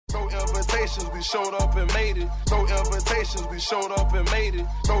invitations, we showed up and made it. No invitations, we showed up and made it.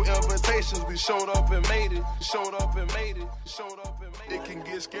 No invitations, we showed up and made it. Showed up and made it. Showed up and made it. It can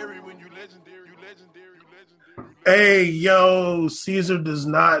get scary when you legendary. You legendary. You legendary. Hey, yo, Caesar does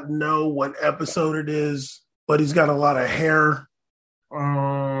not know what episode it is, but he's got a lot of hair.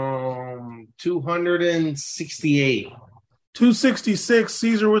 268. 266,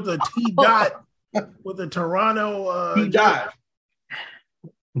 Caesar with a T dot, with a Toronto. T dot.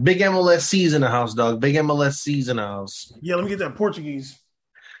 Big MLS C's in the house, dog. Big MLS C's in the house. Yeah, let me get that Portuguese.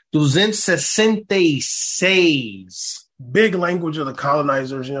 266. Big language of the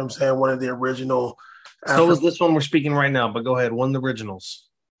colonizers, you know what I'm saying? One of the original. So is this one we're speaking right now, but go ahead. One of the originals.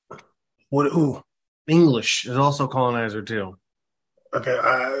 Who? English is also colonizer too.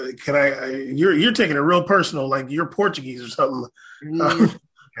 Okay, you're taking it real personal, like you're Portuguese or something.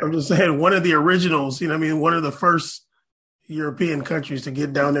 I'm just saying one of the originals, you know what I mean? One of the first European countries to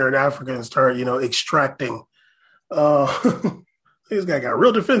get down there in Africa and start, extracting. This guy got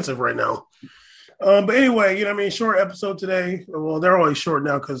real defensive right now. But anyway, you know what I mean? Short episode today. Well, they're always short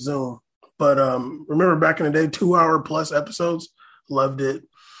now because Zoom. But remember back in the day, 2-hour plus episodes? Loved it.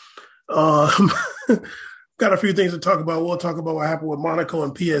 Got a few things to talk about. We'll talk about what happened with Monaco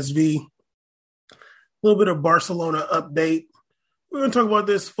and PSV. A little bit of Barcelona update. We're going to talk about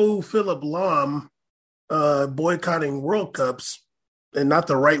this fool, Philip Lahm, boycotting World Cups and not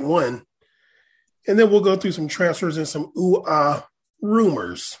the right one. And then we'll go through some transfers and some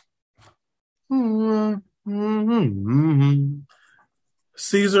rumors.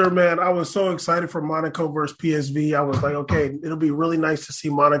 Caesar, man, I was so excited for Monaco versus PSV. I was like, okay, it'll be really nice to see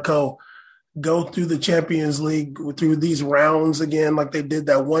Monaco go through the Champions League, through these rounds again, like they did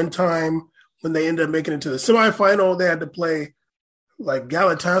that one time when they ended up making it to the semifinal. They had to play like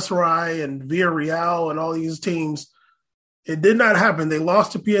Galatasaray and Villarreal and all these teams. It did not happen. They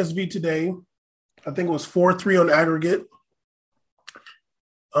lost to PSV today. I think it was 4-3 on aggregate.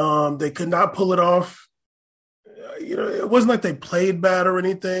 They could not pull it off. It wasn't like they played bad or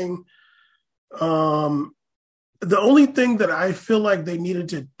anything. The only thing that I feel like they need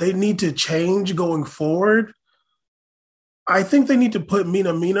to change going forward, I think they need to put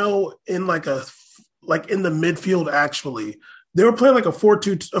Minamino in like in the midfield. Actually, they were playing like a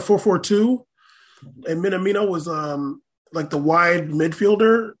 4-4-2, and Minamino was like the wide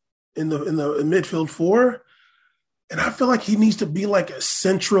midfielder in the midfield four. And I feel like he needs to be like a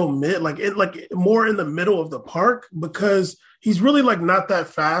central mid, like more in the middle of the park, because he's really like not that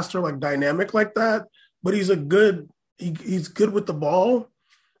fast or like dynamic like that. But he's he's good with the ball.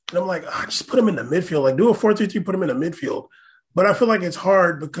 And I'm like, just put him in the midfield. Like do a 4-3-3, put him in the midfield. But I feel like it's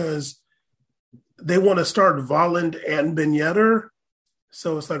hard because they want to start Volland and Ben Yedder.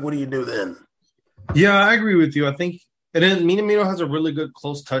 So it's like, what do you do then? Yeah, I agree with you. I think and then Minamino has a really good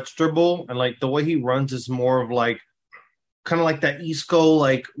close touch dribble. And like the way he runs is more of like kind of like that Isco,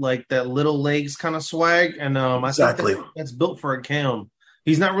 like that little legs kind of swag. And exactly. I think that's built for a cam.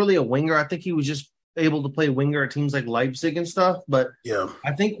 He's not really a winger. I think he was just able to play winger at teams like Leipzig and stuff. But yeah,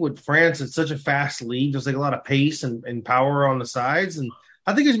 I think with France, it's such a fast league. There's like a lot of pace and power on the sides. And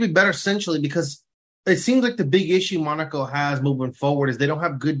I think it should be better centrally because it seems like the big issue Monaco has moving forward is they don't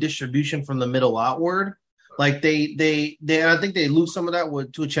have good distribution from the middle outward. Like I think they lose some of that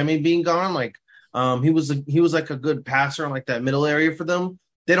with Tuchemi being gone. Like he was like a good passer in like that middle area for them.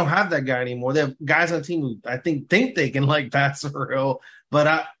 They don't have that guy anymore. They have guys on the team who I think they can like pass the real.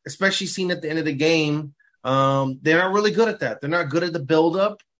 But especially seen at the end of the game, they're not really good at that. They're not good at the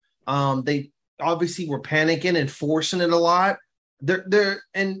buildup. They obviously were panicking and forcing it a lot.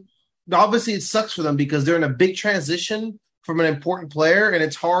 And obviously it sucks for them because they're in a big transition from an important player, and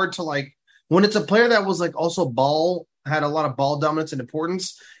it's hard to like when it's a player that was like also had a lot of ball dominance and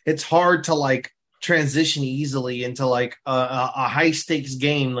importance. It's hard to like transition easily into like a high stakes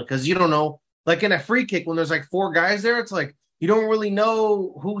game because you don't know. Like in a free kick when there's like four guys there, it's like. You don't really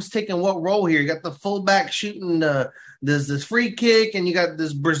know who's taking what role here. You got the fullback shooting this free kick, and you got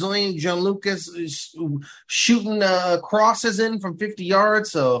this Brazilian Gianluca shooting crosses in from 50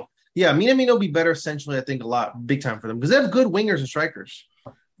 yards. So, yeah, Minamino will be better essentially, I think, a lot, big time for them, because they have good wingers and strikers.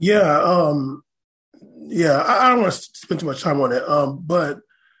 Yeah, I don't want to spend too much time on it, but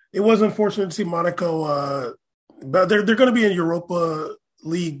it was unfortunate to see Monaco. But they're going to be in Europa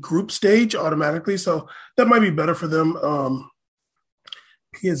League group stage automatically, so that might be better for them.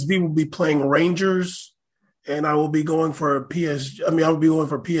 PSV will be playing Rangers, and I will be going for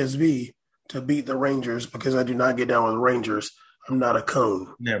PSV to beat the Rangers because I do not get down with Rangers. I'm not a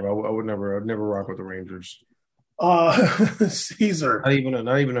cone. Never, I'd never rock with the Rangers. Caesar,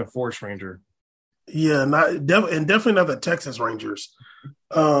 not even a Force Ranger. Yeah, definitely not the Texas Rangers.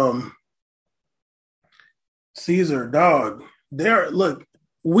 Caesar, dog. Look,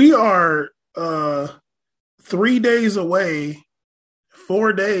 we are 3 days away,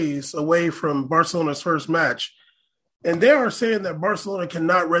 4 days away from Barcelona's first match. And they are saying that Barcelona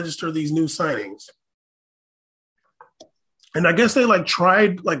cannot register these new signings. And I guess they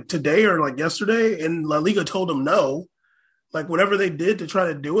tried today or yesterday, and La Liga told them no. Whatever they did to try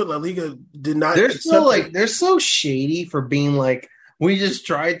to do it, La Liga did not. They're so shady for being we just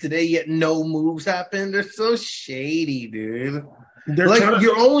tried today, yet no moves happened. They're so shady, dude.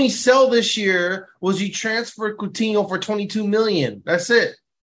 Your only sell this year was you transferred Coutinho for $22 million. That's it.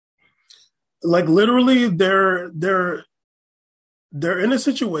 Literally, they're in a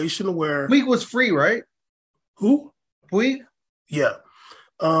situation where Puig was free, right? Who? Puig? Yeah.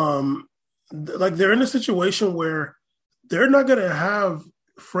 They're in a situation where they're not going to have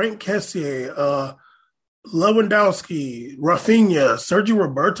Frank Kessié, Lewandowski, Rafinha, Sergio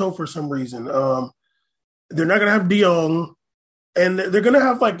Roberto for some reason. They're not going to have De Jong, and they're going to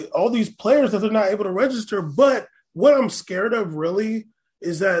have all these players that they're not able to register. But what I'm scared of really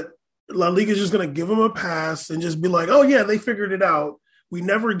is that La Liga is just going to give them a pass and just be like, oh, yeah, they figured it out. We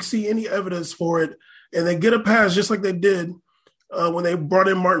never see any evidence for it. And they get a pass just like they did when they brought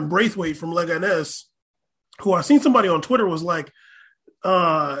in Martin Braithwaite from Leganés, who I seen somebody on Twitter was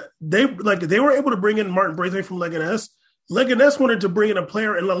they were able to bring in Martin Braithwaite from Leganés. Leganés wanted to bring in a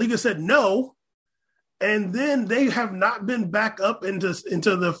player, and La Liga said no. And then they have not been back up into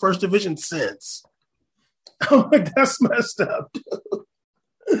the first division since. I'm that's messed up.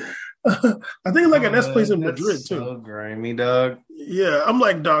 I think Leganés plays in Madrid too. So grimy, dog. Yeah,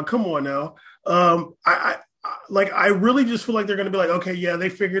 I'm dog, come on now. I really just feel like they're going to be okay, yeah, they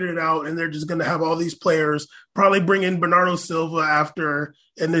figured it out, and they're just going to have all these players, probably bring in Bernardo Silva after,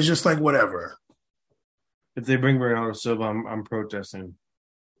 and it's just whatever. If they bring Bernardo Silva, I'm protesting.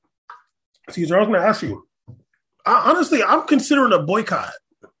 Caesar, I was going to ask you. Honestly, I'm considering a boycott.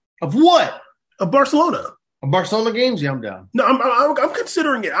 Of what? Of Barcelona. Of Barcelona games? Yeah, I'm down. No, I'm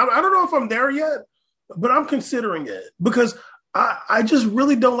considering it. I don't know if I'm there yet, but I'm considering it because I just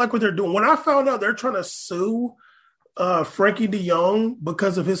really don't like what they're doing. When I found out they're trying to sue Frankie de Jong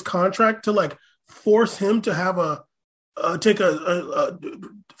because of his contract to force him to have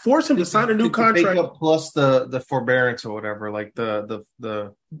force him to sign a new contract plus the forbearance or whatever,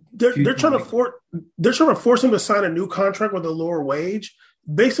 they're trying to force him to sign a new contract with a lower wage,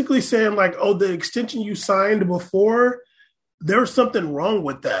 basically saying oh, the extension you signed before, there's something wrong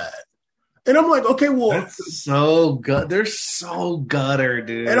with that. And I'm okay, well, that's so good. They're so gutter,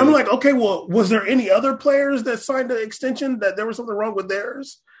 dude. And I'm okay, well, was there any other players that signed the extension that there was something wrong with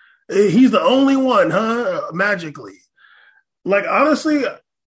theirs? He's the only one, huh? Magically. Honestly,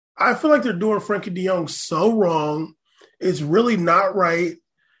 I feel like they're doing Frankie de Jong so wrong. It's really not right.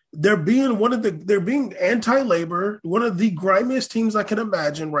 They're being anti-labor, one of the grimiest teams I can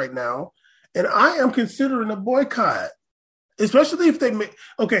imagine right now. And I am considering a boycott. Especially if they make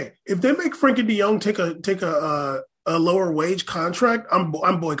Frankie de Jong take a lower wage contract, I'm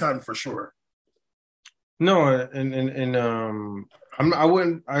boycotting for sure. No, I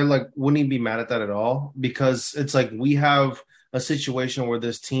wouldn't even be mad at that at all, because it's we have a situation where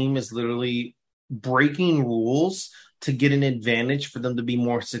this team is literally breaking rules to get an advantage for them to be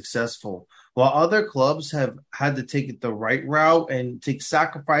more successful, while other clubs have had to take it the right route and take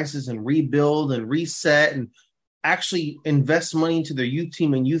sacrifices and rebuild and reset and actually invest money into their youth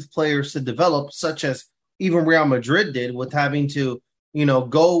team and youth players to develop, such as even Real Madrid did with having to,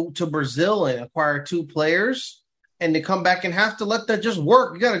 go to Brazil and acquire 2 players and to come back and have to let that just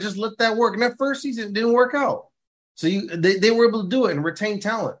work. You got to just let that work. And that first season didn't work out. So they were able to do it and retain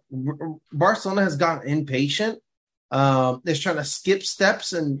talent. Barcelona has gotten impatient. They're trying to skip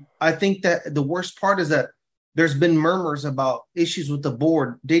steps. And I think that the worst part is that there's been murmurs about issues with the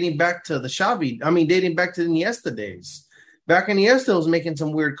board dating back to dating back to the Iniesta days. Back in Iniesta was making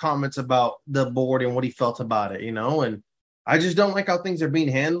some weird comments about the board and what he felt about it, and I just don't like how things are being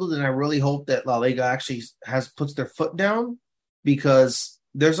handled. And I really hope that La Liga actually puts their foot down, because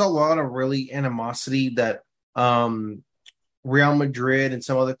there's a lot of really animosity that Real Madrid and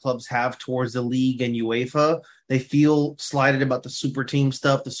some other clubs have towards the league and UEFA. They feel slighted about the super team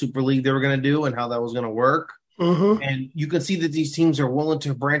stuff, the Super League they were going to do and how that was going to work. Mm-hmm. And you can see that these teams are willing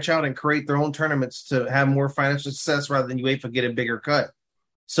to branch out and create their own tournaments to have more financial success rather than UEFA get a bigger cut.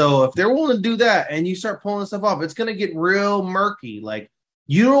 So if they're willing to do that and you start pulling stuff off, it's going to get real murky.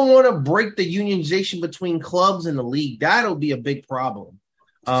 You don't want to break the unionization between clubs and the league. That'll be a big problem,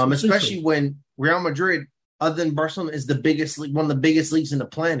 especially when Real Madrid, other than Barcelona, is the biggest league, one of the biggest leagues in the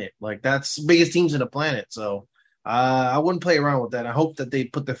planet. That's the biggest teams in the planet. So I wouldn't play around with that. I hope that they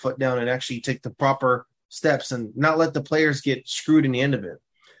put their foot down and actually take the proper steps and not let the players get screwed in the end of it.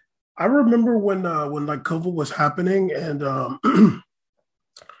 I remember when like COVID was happening and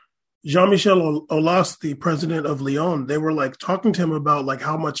Jean-Michel Aulas, the president of Lyon, they were like talking to him about like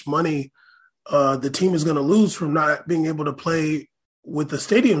how much money the team is going to lose from not being able to play with the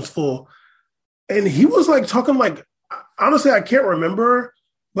stadiums full. And he was like talking like, honestly, I can't remember,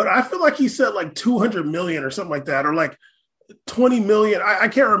 but I feel like he said like 200 million or something like that, or like 20 million. I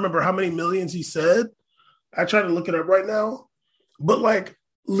can't remember how many millions he said. I tried to look it up right now, but like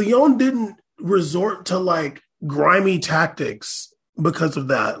Lyon didn't resort to like grimy tactics because of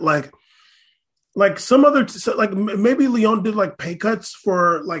that. Like some other, like maybe Lyon did like pay cuts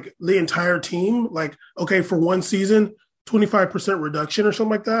for like the entire team. Like, okay, for one season, 25% reduction or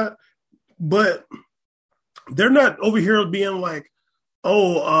something like that. But they're not over here being like,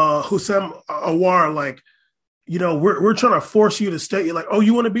 oh, Houssem Aouar, like, you know, we're trying to force you to stay. You're like, oh,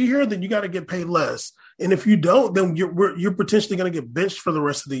 you want to be here? Then you got to get paid less. And if you don't, then you're potentially going to get benched for the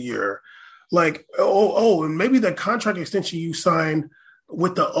rest of the year. Like, and maybe the contract extension you signed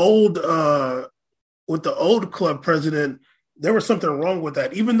with the old club president, there was something wrong with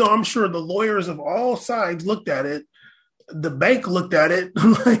that. Even though I'm sure the lawyers of all sides looked at it, the bank looked at it,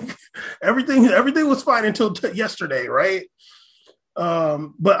 like everything was fine until yesterday, right?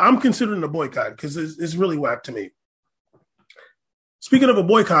 But I'm considering a boycott because it's really whack to me. Speaking of a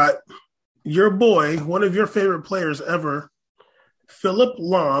boycott, your boy, one of your favorite players ever, Philipp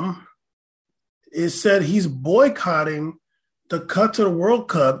Lahm, is said he's boycotting the Qatar World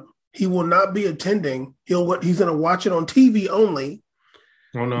Cup. He will not be attending. He's going to watch it on TV only.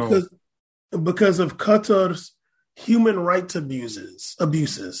 Oh no! Because of Qatar's human rights abuses.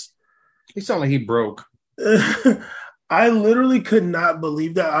 He sounded like he broke. I literally could not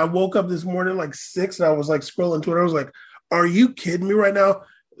believe that. I woke up this morning like 6 and I was like scrolling Twitter. I was like, "Are you kidding me right now?"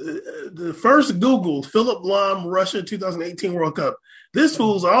 The first Google, Philipp Lahm, Russia 2018 World Cup. This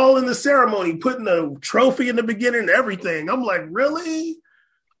fool's all in the ceremony, putting the trophy in the beginning and everything. I'm like, really?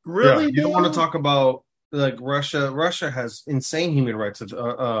 Really? Yeah, you don't want to talk about like Russia. Russia has insane human rights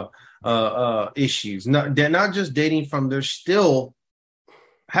issues. They're not just dating from. They're still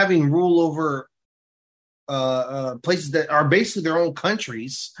having rule over places that are basically their own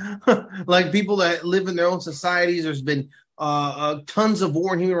countries, like people that live in their own societies. There's been tons of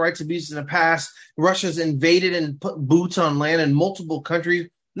war and human rights abuses in the past. Russia's invaded and put boots on land in multiple countries,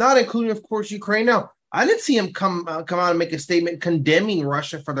 not including, of course, Ukraine. Now, I didn't see him come out and make a statement condemning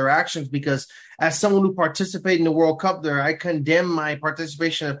Russia for their actions because as someone who participated in the World Cup there, I condemn my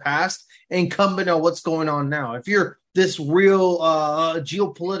participation in the past incumbent on what's going on now. If you're this real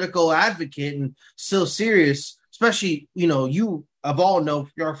geopolitical advocate and so serious, especially, you know, you of all know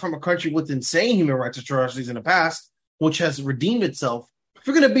you're from a country with insane human rights atrocities in the past, which has redeemed itself. If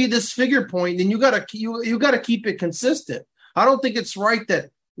you're going to be this figure point, then you gotta keep it consistent. I don't think it's right that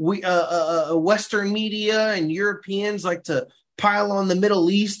we Western media and Europeans like to pile on the Middle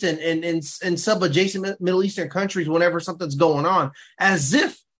East and sub-adjacent Middle Eastern countries whenever something's going on, as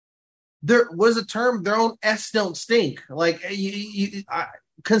if there was a term, their own S don't stink. Like,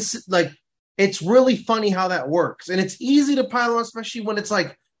 like it's really funny how that works. And it's easy to pile on, especially when it's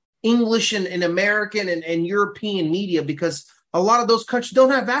like English and American and European media, because a lot of those countries don't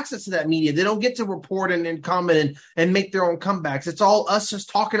have access to that media. They don't get to report and comment and make their own comebacks. It's all us just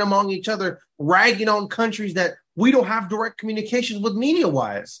talking among each other, ragging on countries that we don't have direct communications with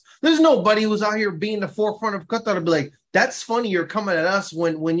media-wise. There's nobody who's out here being the forefront of Qatar to be like, that's funny you're coming at us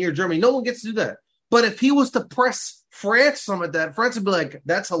when you're Germany. No one gets to do that. But if he was to press France some of that, France would be like,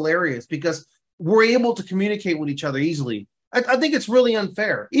 that's hilarious because we're able to communicate with each other easily. I think it's really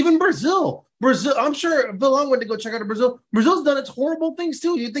unfair. Even Brazil, I'm sure Bill Long went to go check out Brazil. Brazil's done its horrible things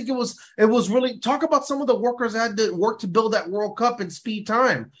too. You think it was really, talk about some of the workers that had to work to build that World Cup in speed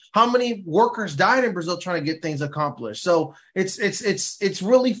time. How many workers died in Brazil trying to get things accomplished? So it's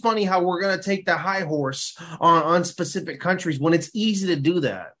really funny how we're going to take the high horse on specific countries when it's easy to do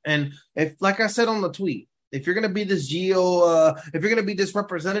that. And if, like I said on the tweet, if you're going to be this if you're going to be this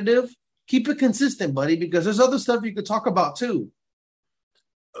representative, keep it consistent, buddy, because there's other stuff you could talk about too.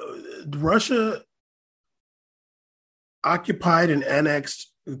 Russia occupied and annexed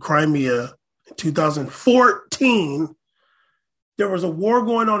Crimea in 2014. There was a war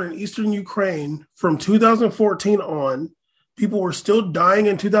going on in eastern Ukraine from 2014 on. People were still dying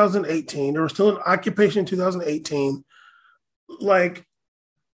in 2018. There was still an occupation in 2018. Like,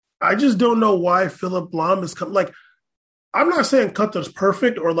 I just don't know why Philipp Lahm is coming. Like, I'm not saying Qatar's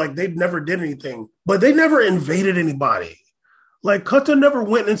perfect or like they never did anything, but they never invaded anybody. Like Qatar never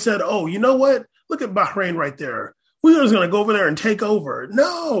went and said, oh, you know what? Look at Bahrain right there. We're just going to go over there and take over.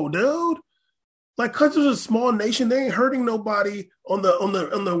 No, dude. Like Qatar's a small nation. They ain't hurting nobody on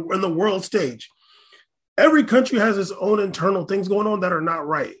the world stage. Every country has its own internal things going on that are not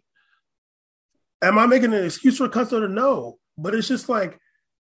right. Am I making an excuse for Qatar? No, but it's just like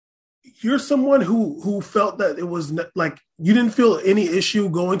you're someone who felt that it was like you didn't feel any issue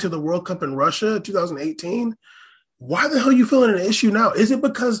going to the World Cup in Russia 2018. Why the hell are you feeling an issue now? Is it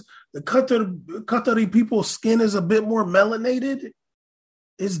because the Qatari people's skin is a bit more melanated?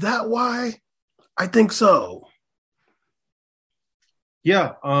 Is that why? I think so.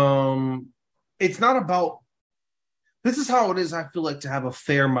 Yeah. It's not about, this is how it is, I feel like, to have a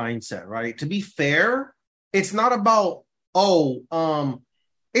fair mindset, right? To be fair, it's not about,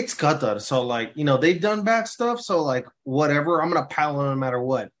 it's Qatar. So, like, they've done bad stuff. So, like, whatever, I'm going to pile on no matter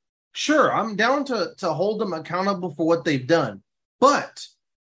what. Sure, I'm down to hold them accountable for what they've done. But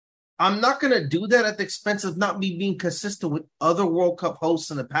I'm not going to do that at the expense of not being consistent with other World Cup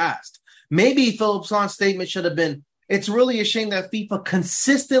hosts in the past. Maybe Philipp Lahm's statement should have been, it's really a shame that FIFA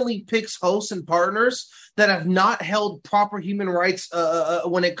consistently picks hosts and partners that have not held proper human rights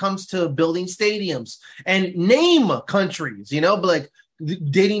when it comes to building stadiums, and name countries, but like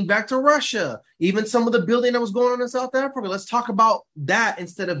dating back to Russia, even some of the building that was going on in South Africa. Let's talk about that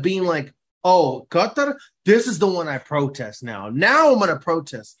instead of being like, oh, Qatar, this is the one I protest now. Now I'm going to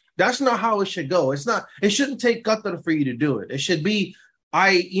protest. That's not how it should go. It shouldn't take Qatar for you to do it. It should be,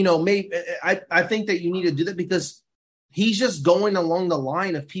 I think that you need to do that because he's just going along the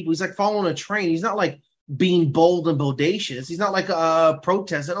line of people. He's like following a train. He's not like being bold and bodacious. He's not like a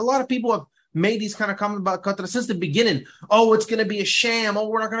protest. And a lot of people have made these kind of comments about Qatar since the beginning. Oh, it's going to be a sham. Oh,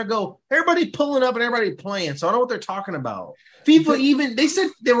 we're not going to go. Everybody pulling up and everybody playing. So I know what they're talking about. FIFA they said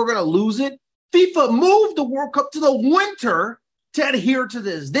they were going to lose it. FIFA moved the World Cup to the winter to adhere to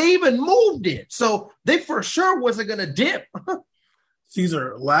this. They even moved it. So they for sure wasn't going to dip.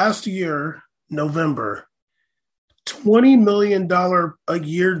 Caesar, last year, November, $20 million a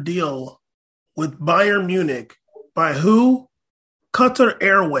year deal with Bayern Munich by who? Qatar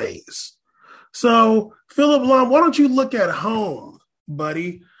Airways. So, Philipp Lahm, why don't you look at home,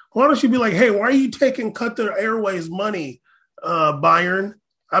 buddy? Why don't you be like, hey, why are you taking Qatar Airways money, Bayern?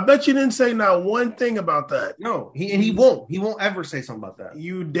 I bet you didn't say not one thing about that. No, he won't. He won't ever say something about that.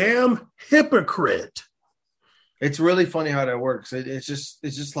 You damn hypocrite. It's really funny how that works. It's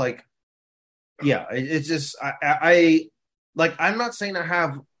just like, yeah, it's just, I I'm not saying I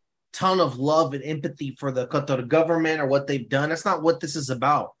have a ton of love and empathy for the Qatar government or what they've done. That's not what this is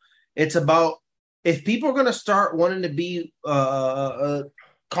about. It's about if people are going to start wanting to be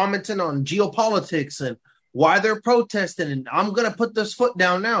commenting on geopolitics and why they're protesting, and I'm going to put this foot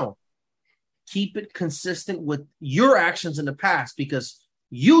down now. Keep it consistent with your actions in the past because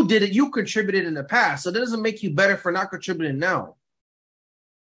you did it. You contributed in the past. So that doesn't make you better for not contributing now.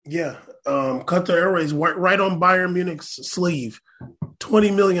 Yeah. Qatar Airways right on Bayern Munich's sleeve.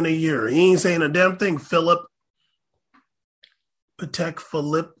 $20 million a year. He ain't saying a damn thing, Philip. Patek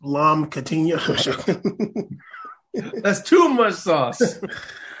Philipp Lahm Coutinho. That's too much sauce.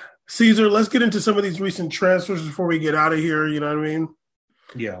 Caesar, let's get into some of these recent transfers before we get out of here. You know what I mean?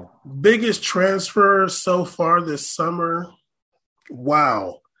 Yeah. Biggest transfer so far this summer.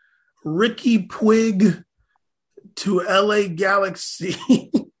 Wow. Ricky Puig to LA Galaxy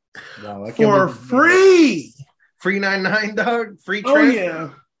for free. Free 99, dog. Free transfer. Oh, yeah.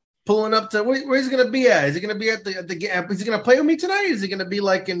 Pulling up to where's he going to be at? Is he going to be at the is he going to play with me tonight? Is he going to be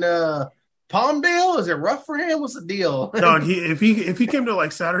like in Palmdale? Is it rough for him? What's the deal? No, if he came to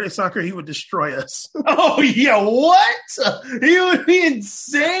like Saturday Soccer, he would destroy us. Oh yeah, what? He would be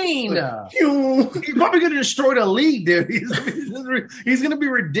insane. He's probably going to destroy the league, dude. He's going to be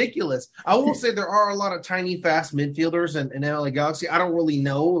ridiculous. I will say there are a lot of tiny, fast midfielders in LA Galaxy. I don't really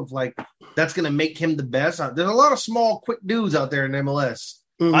know if like that's going to make him the best. There's a lot of small, quick dudes out there in MLS.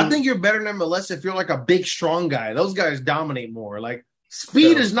 Mm-hmm. I think you're better than MLS if you're like a big, strong guy. Those guys dominate more. Like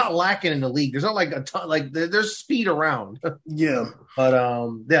speed is not lacking in the league. There's not like a ton, like there's speed around. Yeah,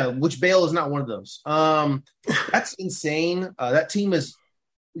 but which Bale is not one of those. That's insane. That team is.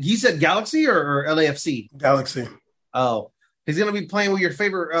 He said Galaxy or LAFC? Galaxy. Oh, he's gonna be playing with your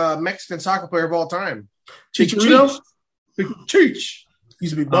favorite Mexican soccer player of all time, Chicharito. Big Cheech.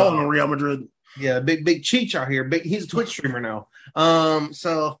 Used to be balling on Real Madrid. Yeah, big Cheech out here. He's a Twitch streamer now.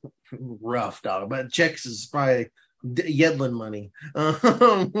 So rough dog, but checks is probably Yedlin money.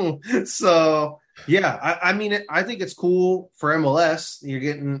 So yeah, I mean, I think it's cool for MLS. You're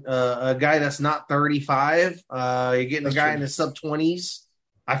getting a guy that's not 35. You're getting a guy in his sub-20s.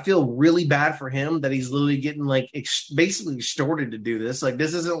 I feel really bad for him that he's literally getting like basically extorted to do this. Like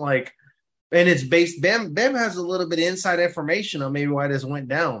this isn't like And it's based. Bam has a little bit of inside information on maybe why this went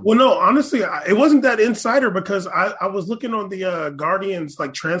down. Well, no, honestly, it wasn't that insider because I was looking on the Guardians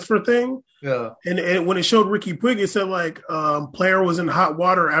like transfer thing. Yeah. And when it showed Ricky Puig, it said like player was in hot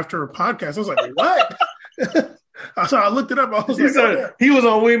water after a podcast. I was like, what? So I looked it up. I was he was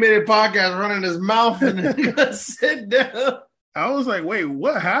on We Made It podcast running his mouth and got sit down. I was like, wait,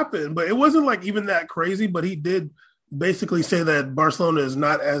 what happened? But it wasn't like even that crazy. But he did basically say that Barcelona is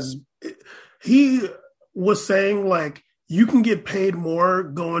not as. He was saying like you can get paid more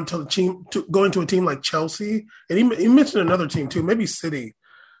going to a team like Chelsea, and he mentioned another team too, maybe City.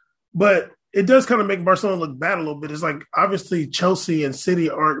 But it does kind of make Barcelona look bad a little bit. It's like obviously Chelsea and City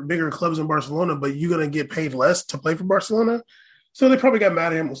aren't bigger clubs than Barcelona, but you're going to get paid less to play for Barcelona. So they probably got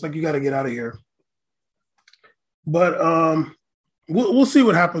mad at him. It's like, you got to get out of here. But we'll see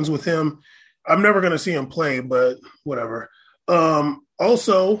what happens with him. I'm never going to see him play, but whatever.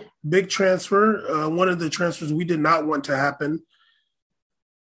 Also, big transfer. One of the transfers we did not want to happen.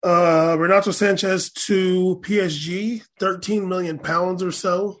 Renato Sanchez to PSG, 13 million pounds or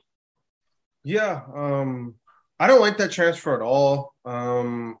so. Yeah, I don't like that transfer at all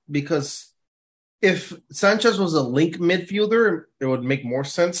because if Sanchez was a link midfielder, it would make more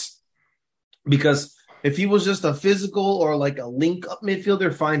sense because if he was just a physical or like a link-up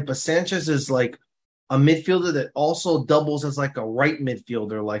midfielder, fine, but Sanchez is like a midfielder that also doubles as like a right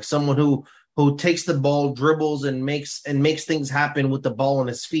midfielder, like someone who takes the ball, dribbles, and makes things happen with the ball on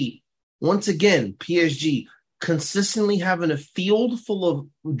his feet. Once again, PSG consistently having a field full of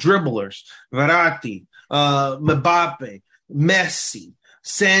dribblers, Verratti, Mbappe, Messi,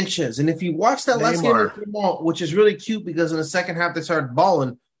 Sanchez. And if you watch that last game with Clermont, which is really cute because in the second half they started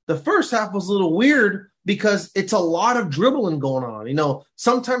balling, the first half was a little weird because it's a lot of dribbling going on. You know,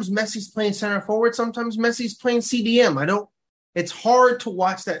 sometimes Messi's playing center forward, sometimes Messi's playing CDM. It's hard to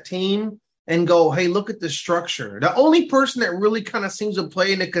watch that team and go, hey, look at the structure. The only person that really kind of seems to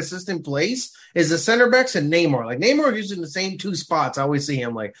play in a consistent place is the center backs and Neymar. Like Neymar is using the same two spots. I always see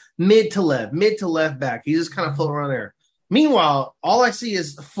him like mid to left back. He's just kind of floating around there. Meanwhile, all I see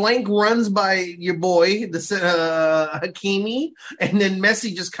is flank runs by your boy, Hakimi, and then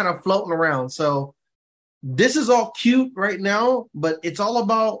Messi just kind of floating around. So this is all cute right now, but it's all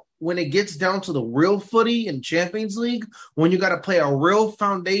about when it gets down to the real footy in Champions League, when you got to play a real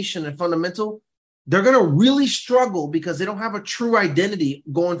foundation and fundamental, they're going to really struggle because they don't have a true identity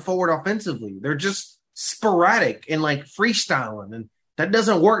going forward offensively. They're just sporadic and like freestyling, and that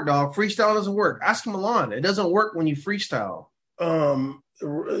doesn't work, dog. Freestyle doesn't work. Ask Milan. It doesn't work when you freestyle. Renato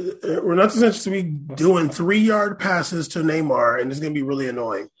Sanchez will be doing 3-yard passes to Neymar, and it's going to be really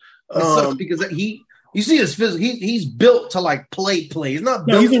annoying. It sucks because you see his physical. He's built to like play. He's not.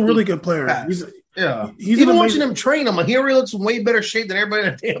 Yeah, he's a really good player. He's even watching him train him. He really looks in way better shape than everybody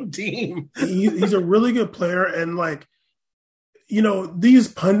on the damn team. He's a really good player, and like, you know, these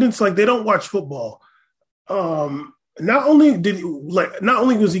pundits like they don't watch football. Not only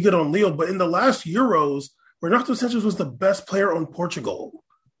was he good on Lille, but in the last Euros, Renato Sanchez was the best player on Portugal.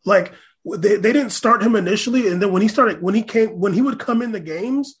 Like they didn't start him initially, and then when he would come in the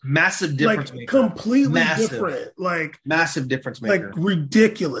games, massive difference like maker. Completely different, like massive difference maker, like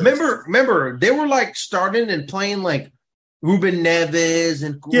ridiculous. Remember, they were like starting and playing like Ruben Neves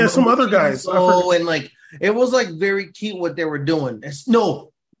and some other guys. And like it was like very cute what they were doing.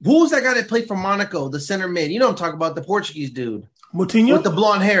 Who was that guy that played for Monaco, the center mid? You know what I'm talking about, the Portuguese dude. Moutinho? With the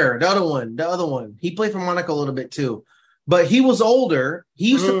blonde hair. The other one. He played for Monaco a little bit too. But he was older. He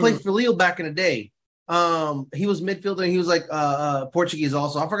used to play for Lille back in the day. He was midfielder. And he was like Portuguese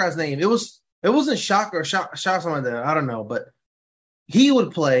also. I forgot his name. It wasn't Shaka or something like that. I don't know. But he would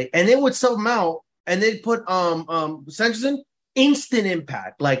play, and they would sub him out, and they'd put Sanchez in. Instant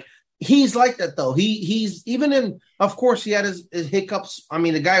impact. Like, he's like that, though. He's even in, of course, he had his hiccups. I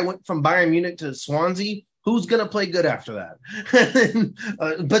mean, the guy went from Bayern Munich to Swansea. Who's going to play good after that?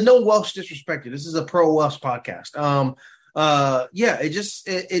 But no Welsh disrespected. This is a pro Welsh podcast.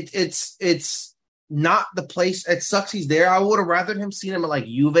 It's not the place. It sucks he's there. I would have rather him seen him at like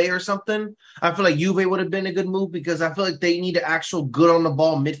Juve or something. I feel like Juve would have been a good move because I feel like they need an actual good on the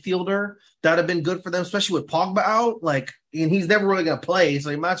ball midfielder. That would have been good for them, especially with Pogba out. Like, and he's never really going to play,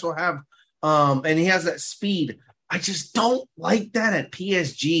 so he might as well have. And he has that speed. I just don't like that at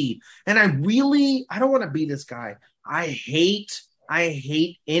PSG. And I don't want to be this guy. I hate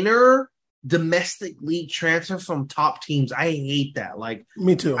inner domestic league transfers from top teams. I hate that. Like,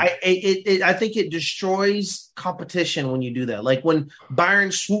 me too. I think it destroys competition when you do that. Like when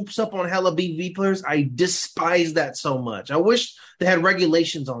Bayern swoops up on hella BV players, I despise that so much. I wish they had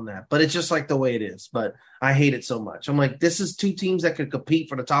regulations on that, but it's just like the way it is. But I hate it so much. I'm like, this is two teams that could compete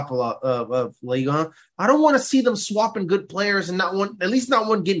for the top of Liga. I don't want to see them swapping good players and at least not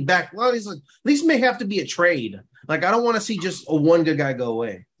one getting back. Well, at least may have to be a trade. Like, I don't want to see just a one good guy go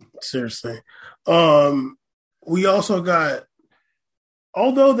away. Seriously. We also got,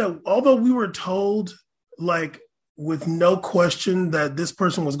 although we were told, like, with no question that this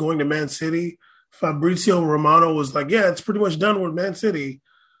person was going to Man City, Fabrizio Romano was like, yeah, it's pretty much done with Man City.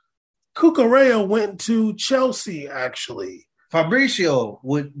 Cucurella went to Chelsea, actually. Fabrizio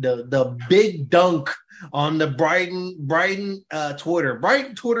with the big dunk on the Brighton Twitter.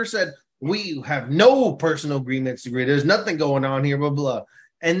 Brighton Twitter said, we have no personal agreements. There's nothing going on here, blah, blah.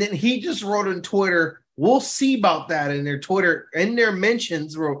 And then he just wrote on Twitter, we'll see about that in their Twitter, in their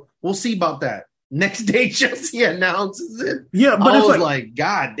mentions, we'll see about that. Next day, Chelsea announces it. Yeah, but I it's was like,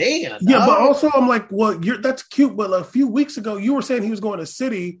 God damn. Yeah, but also I'm like, well, that's cute. But a few weeks ago, you were saying he was going to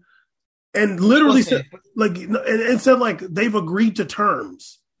City and literally said, like, and said, like, they've agreed to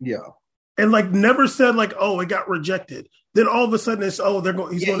terms. Yeah. And, like, never said, like, oh, it got rejected. Then all of a sudden it's, oh,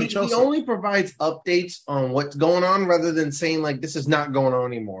 he's going to Chelsea. He only provides updates on what's going on rather than saying, like, this is not going on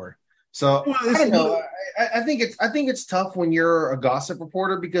anymore. So I don't know. I think it's tough when you're a gossip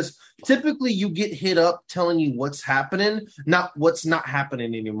reporter because typically you get hit up telling you what's happening, not what's not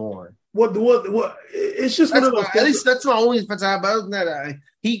happening anymore. What? It's just that's one of those. At least that's my only offense I have. Other than that,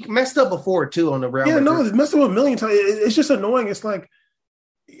 he messed up before too on the Real Madrid. Yeah, no, it's messed up a million times. It's just annoying. It's like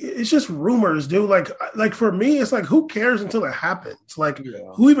it's just rumors, dude. Like for me, it's like who cares until it happens? Like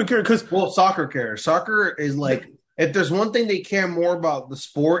who even cares? Because soccer cares. Soccer is like. If there's one thing they care more about the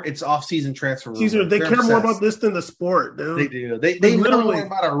sport, it's off-season transfer rumors. Caesar, they care more about this than the sport, dude. They do. They know more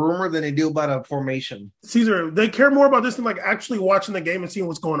about a rumor than they do about a formation. Caesar, they care more about this than like actually watching the game and seeing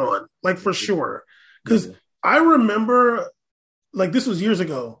what's going on. Like for sure. Because I remember, like this was years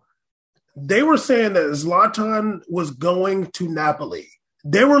ago, they were saying that Zlatan was going to Napoli.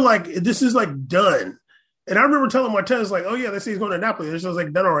 They were like, this is like done. And I remember telling Martez, like, oh yeah, they say he's going to Napoli. This was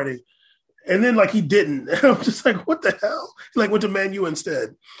like done already. And then, like, he didn't. And I'm just like, what the hell? He, like, went to Man U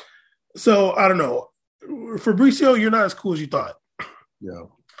instead. So, I don't know. Fabrizio, you're not as cool as you thought. Yeah.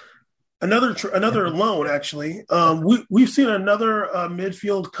 Another loan, actually. We've seen another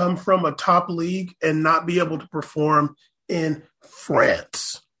midfield come from a top league and not be able to perform in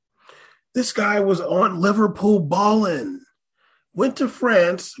France. This guy was on Liverpool balling. Went to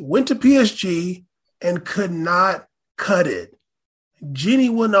France, went to PSG, and could not cut it. Gini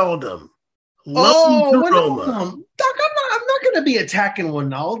Wijnaldum. Wijnaldum. Doc, I'm not going to be attacking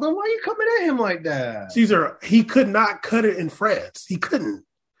Wijnaldum. Why are you coming at him like that? Caesar, he could not cut it in France. He couldn't.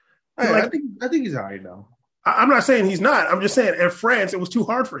 Hey, I think he's all right, though. I'm not saying he's not. I'm just saying in France, it was too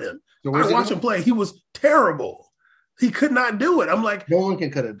hard for him. So I watched him play. He was terrible. He could not do it. I'm like, no one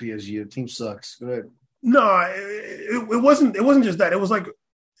can cut at PSG. The team sucks. Go ahead. No, it wasn't just that. It was like,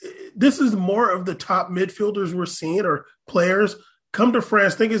 this is more of the top midfielders we're seeing or players come to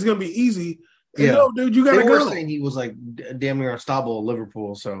France, think it's going to be easy. And no, dude, you got to go. They were saying he was like damn near unstoppable at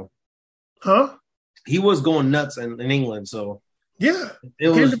Liverpool. So, he was going nuts in England. So, yeah,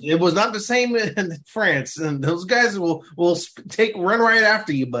 it was not the same in France. And those guys will run right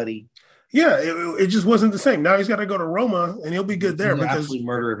after you, buddy. Yeah, it just wasn't the same. Now he's got to go to Roma, and he'll be good there because absolutely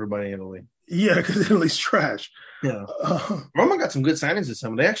murder everybody in Italy. Yeah, because Italy's trash. Yeah, Roma got some good signings this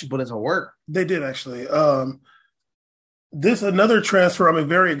summer. They actually put in some work. They did actually. This another transfer I'm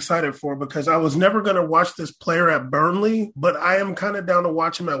very excited for because I was never going to watch this player at Burnley, but I am kind of down to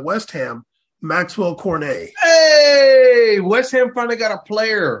watch him at West Ham, Maxwell Cornet. Hey, West Ham finally got a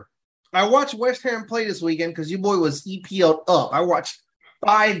player. I watched West Ham play this weekend because your boy was EPL'd up. I watched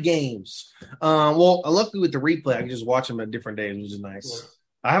 5 games. Luckily with the replay, I can just watch them at different days, which is nice.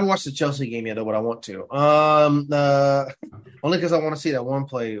 I haven't watched the Chelsea game yet, though, but I want to. Only because I want to see that one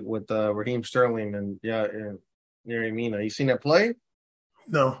play with Raheem Sterling and Mina. You seen that play?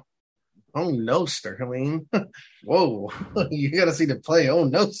 No. Oh, no, Sterling. Whoa. You got to see the play. Oh,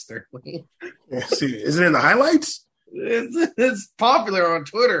 no, Sterling. See, is it in the highlights? It's popular on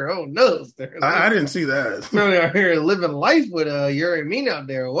Twitter. Oh, no, Sterling. I didn't see that. Sterling out here living life with Yuri Mina out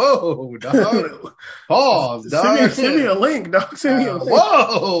there. Whoa, dog. Pause, dog. Send me a link, dog. Send me a link.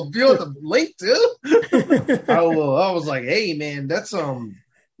 Whoa. You want the link, too? I was like, hey, man, that's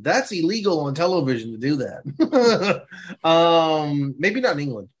illegal on television to do that. Maybe not in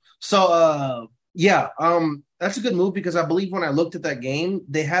England. So, That's a good move because I believe when I looked at that game,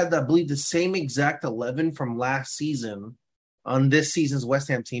 they had, I believe, the same exact 11 from last season on this season's West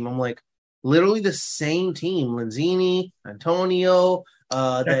Ham team. I'm like, literally the same team. Lanzini, Antonio,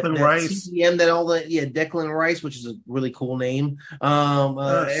 Declan Rice. CDM, Declan Rice, which is a really cool name.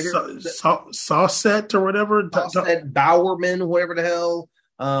 Saucet or whatever. Saucet, Bowerman, whatever the hell.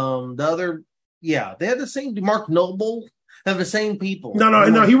 The other, they had the same. Mark Noble. Have the same people.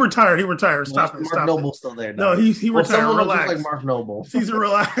 No. He retired. Stop it. Mark Noble's still there. No, he retired. Someone relax. Looks like Mark Noble. Caesar,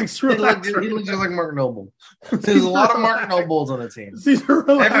 relax. He looks just like Mark Noble. There's a lot of Mark Nobles on the team. Caesar,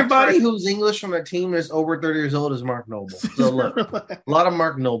 relax. Everybody who's English from the team that's over 30 years old is Mark Noble. So look, a lot of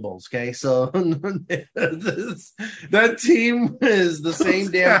Mark Nobles. Okay, so that team is the same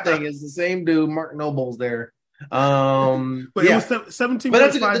damn thing. It's the same dude. Mark Noble's there. But it was 17.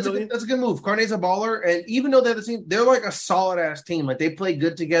 But that's a good move. Carne's a baller, and even though they're the team, they're like a solid ass team. Like they play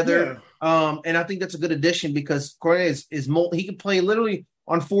good together. Yeah. And I think that's a good addition because Cornet is he can play literally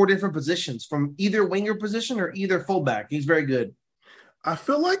on 4 different positions, from either winger position or either fullback. He's very good. I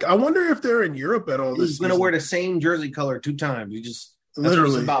wonder if they're in Europe at all. He's going to wear the same jersey color 2 times. That's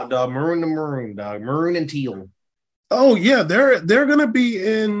literally what it's about, dog. Maroon to maroon, dog. Maroon and teal. Oh yeah, they're going to be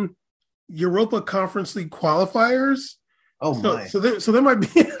in Europa Conference League qualifiers. Oh my! So they might be.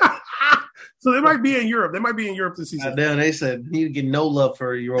 So they might be in Europe. They might be in Europe this season. Then they said you get no love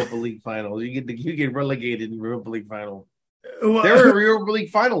for Europa League finals. You get relegated in Europa League final. Well, they were a Europa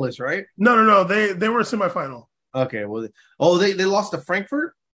League finalist, right? No. They were a semifinal. Okay. Well, they lost to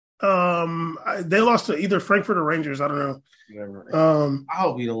Frankfurt. They lost to either Frankfurt or Rangers. I don't know. Whatever. I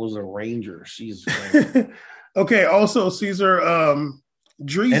hope you don't lose to Rangers. Okay. Also, Caesar.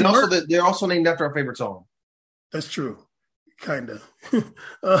 Dries and also they're also named after our favorite song. That's true, kind of.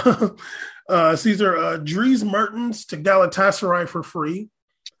 Caesar, Dries Mertens to Galatasaray for free.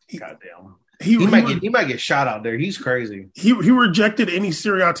 Goddamn, he might get shot out there. He's crazy. He rejected any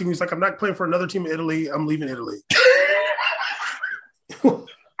Serie A team. He's like, I'm not playing for another team in Italy. I'm leaving Italy.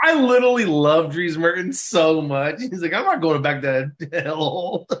 I literally love Dries Mertens so much. He's like, I'm not going back to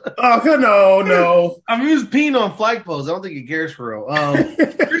hell. Oh, no. I mean, he was peeing on flagpoles. I don't think he cares for real.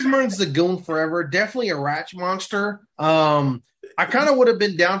 Dries Mertens is a goon forever. Definitely a ratch monster. I kind of would have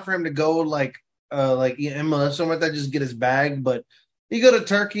been down for him to go like MLS, something like that, just get his bag. But he go to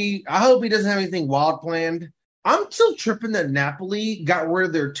Turkey. I hope he doesn't have anything wild planned. I'm still tripping that Napoli got rid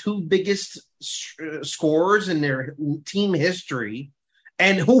of their 2 biggest scorers in their team history.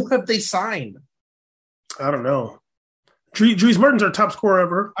 And who have they signed? I don't know. Dries Mertens, our top scorer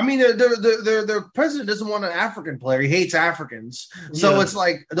ever. I mean, their president doesn't want an African player. He hates Africans. So it's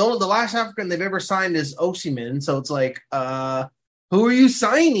like the last African they've ever signed is Osimhen. So it's like, who are you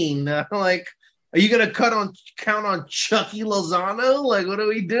signing? Like, are you going to count on Chucky Lozano? Like, what are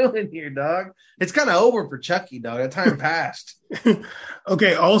we doing here, dog? It's kind of over for Chucky, dog. That time passed.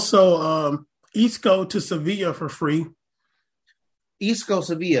 Okay. Also, Isco to Sevilla for free. Isco,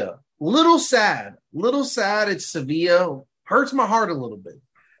 Sevilla. Little sad. It's Sevilla. Hurts my heart a little bit.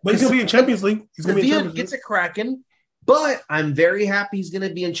 But he's going to be in Champions League. Sevilla gets it cracking. But I'm very happy he's going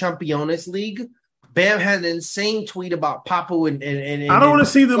to be in Champions League. Bam had an insane tweet about Papu and I don't want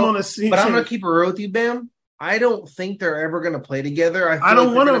to see them on a scene. But I'm going to keep it real with you, Bam. I don't think they're ever going to play together. I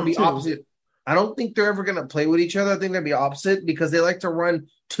don't want them to be opposite. I don't think they're ever going to play with each other. I think they'll be opposite because they like to run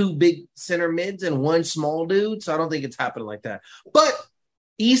 2 big center mids and 1 small dude. So I don't think it's happening like that. But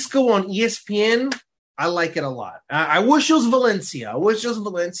Isco on ESPN, I like it a lot. I wish it was Valencia. I want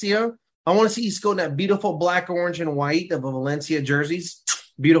to see Isco in that beautiful black, orange, and white of a Valencia jerseys.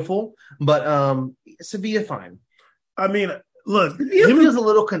 Beautiful. But Sevilla, fine. I mean, look. It feels a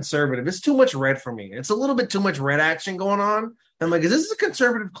little conservative. It's too much red for me. It's a little bit too much red action going on. I'm like, is this a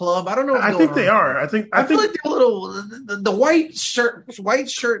conservative club? I don't know. I think they are. I feel like they're a little the white shirt,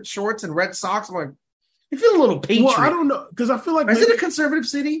 shorts, and red socks. I'm like, you feel a little patriot. Well, I don't know because I feel like is it a conservative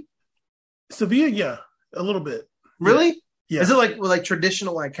city? Sevilla, yeah, a little bit. Really? Yeah. Is it like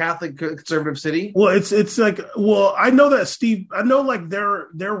traditional, like Catholic conservative city? Well, it's like I know that Steve. I know like their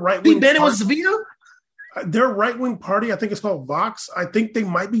right wing. Steve Bennett was Sevilla. Their right wing party, I think it's called Vox. I think they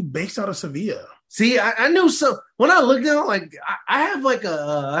might be based out of Sevilla. See, I knew so. When I looked at it, like I have like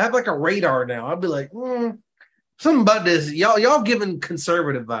a radar now. I'd be like, something about this. Y'all giving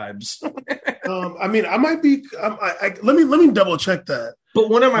conservative vibes. I mean, I might be. Let me double check that. But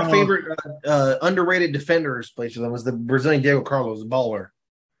one of my favorite underrated defenders played for them was the Brazilian Diego Carlos, the baller.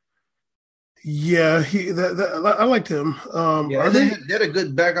 Yeah, I liked him. They had a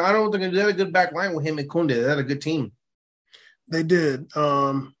good back. I don't think they had a good back line with him and Kunde. They had a good team. They did.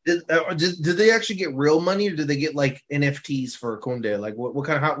 Did they actually get real money, or did they get like NFTs for Kunde? Like what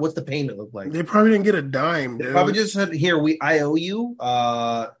kind of what's the payment look like? They probably didn't get a dime. They Dude. probably just said, "Here, I owe you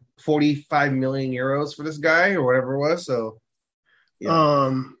 45 million euros for this guy or whatever it was." So,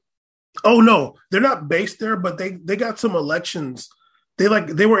 yeah. Oh no, they're not based there, but they got some elections. They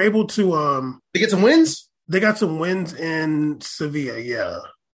were able to they get some wins. They got some wins in Sevilla. Yeah.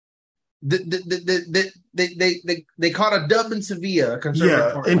 They caught a dub in Sevilla.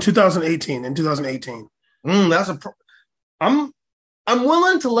 In 2018. I'm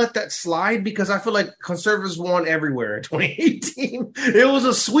willing to let that slide because I feel like conservatives won everywhere in 2018. It was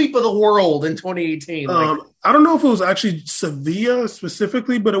a sweep of the world in 2018. I don't know if it was actually Sevilla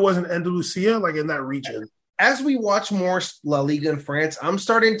specifically, but it wasn't Andalusia, like in that region. As we watch more La Liga in France, I'm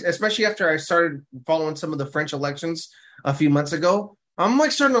starting to, especially after I started following some of the French elections a few months ago, I'm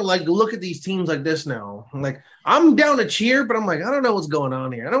like starting to like look at these teams like this now. Like I'm down to cheer, but I'm like, I don't know what's going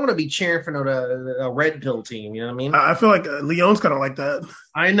on here. I don't want to be cheering for a red pill team. You know what I mean? I feel like Lyon's kind of like that.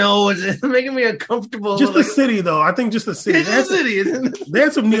 I know it's making me uncomfortable. Just the city, though. I think just the city. It's the city. They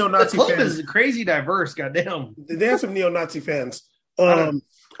had some neo-Nazi fans. The club is crazy diverse. Goddamn. They had some neo-Nazi fans.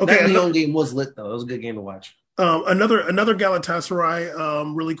 Okay, that Lyon game was lit though. It was a good game to watch. Another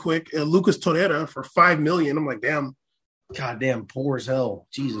Galatasaray, really quick. Lucas Torreira for $5 million. I'm like, damn. Goddamn, poor as hell.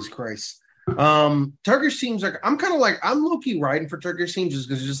 Jesus Christ. Turkish teams are. I'm kind of like I'm low-key riding for Turkish teams just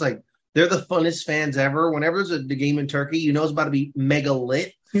because it's just like they're the funnest fans ever. Whenever there's the game in Turkey, you know it's about to be mega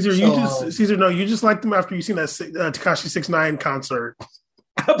lit. Caesar, you just like them after you seen that Tekashi 6ix9ine concert.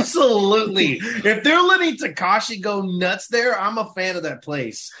 Absolutely. If they're letting Tekashi go nuts there, I'm a fan of that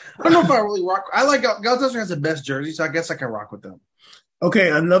place. I don't know if I really rock. I like Galatasaray has the best jersey, so I guess I can rock with them.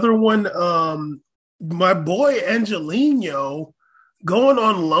 Okay, another one. My boy Angelino going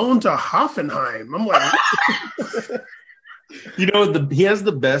on loan to Hoffenheim. I'm like, he has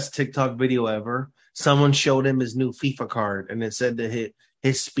the best TikTok video ever. Someone showed him his new FIFA card, and it said that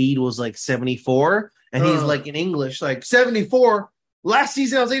his speed was like 74, and he's like in English, like 74. Last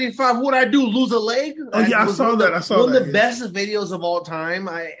season I was 85. What'd I do? Lose a leg? I saw that. One of the best videos of all time.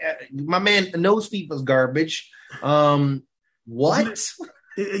 My man knows FIFA's garbage. What?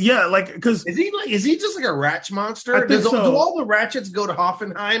 Yeah, like because is he just like a ratch monster? I think so. Do all the ratchets go to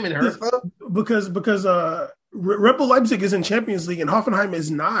Hoffenheim and Hertha? Because Red Bull Leipzig is in Champions League and Hoffenheim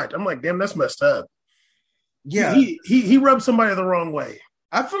is not. I'm like, damn, that's messed up. Yeah, he rubbed somebody the wrong way.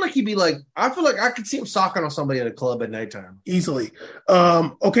 I feel like I feel like I could see him socking on somebody at a club at nighttime easily.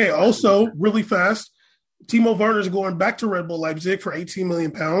 Okay, also really fast, Timo Werner's going back to Red Bull Leipzig for 18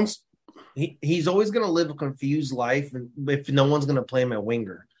 million pounds. He's always going to live a confused life if no one's going to play him at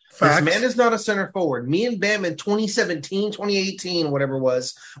winger. Facts. This man is not a center forward. Me and Bam in 2017, 2018, whatever it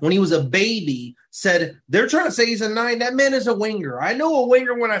was, when he was a baby, said, they're trying to say he's a 9. That man is a winger. I know a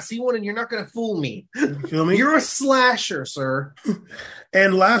winger when I see one, and you're not going to fool me. You feel me? You're a slasher, sir.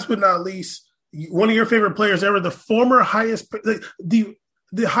 And last but not least, one of your favorite players ever, the former highest the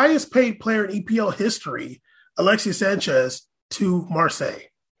highest paid player in EPL history, Alexis Sanchez, to Marseille.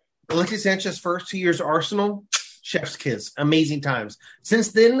 Alexis Sanchez first 2 years Arsenal, chef's kiss, amazing times.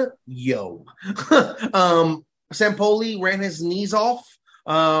 Since then, Sampoli ran his knees off.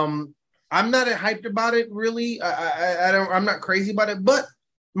 I'm not hyped about it really. I'm not crazy about it, but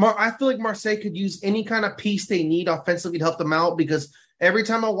I feel like Marseille could use any kind of piece they need offensively to help them out because every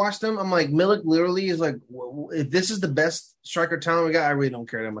time I watch them, I'm like, Milik literally is like, if this is the best striker talent we got, I really don't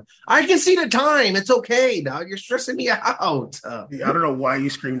care that much. I can see the time. It's okay, dog. You're stressing me out. I don't know why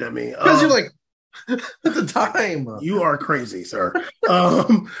you screamed at me. Because you're like, the time. You are crazy, sir.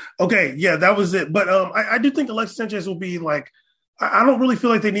 Okay, yeah, that was it. But I do think Alexis Sanchez will be like, I don't really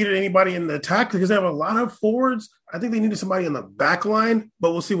feel like they needed anybody in the attack because they have a lot of forwards. I think they needed somebody in the back line,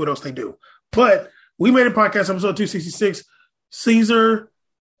 but we'll see what else they do. But we made a podcast, episode 266. Caesar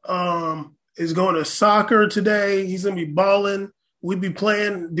is going to soccer today. He's going to be balling. We be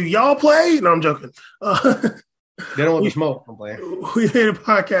playing. Do y'all play? No, I'm joking. They don't want to smoke. I'm playing. We made a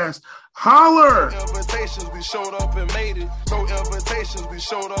podcast. Holler! No invitations, we showed up and made it. No invitations, we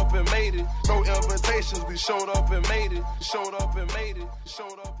showed up and made it. No invitations, we showed up and made it. Showed up and made it.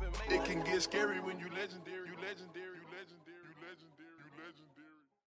 Showed up and made it. It can get scary when you legendary. You legendary. You legendary. You legendary. You legendary.